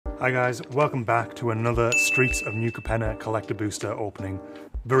Hi guys, welcome back to another Streets of New Capenna Collector Booster opening.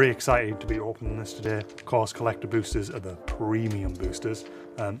 Very excited to be opening this today. Of course, Collector Boosters are the premium boosters,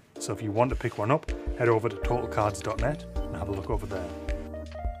 so if you want to pick one up, head over to totalcards.net and have a look over there.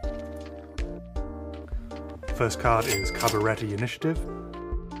 First card is Cabaretti Initiative,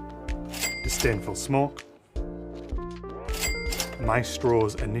 Disdainful Smoke,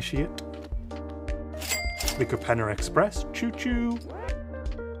 Maestro's Initiate, the Capenna Express, Choo Choo,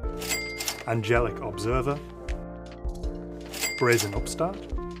 Angelic Observer, Brazen Upstart,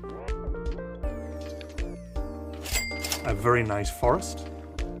 a very nice Forest,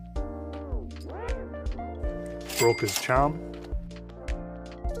 Broker's Charm,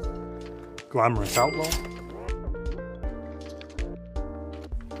 Glamorous Outlaw,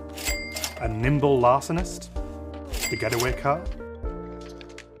 a Nimble Larcenist, the Getaway card,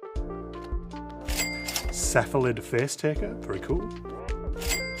 Cephalid Face Taker, very cool,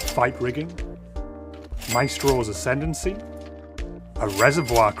 Fight Rigging, Maestro's Ascendancy, a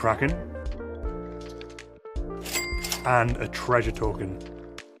Reservoir Kraken, and a Treasure Token.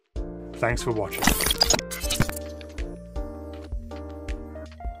 Thanks for watching.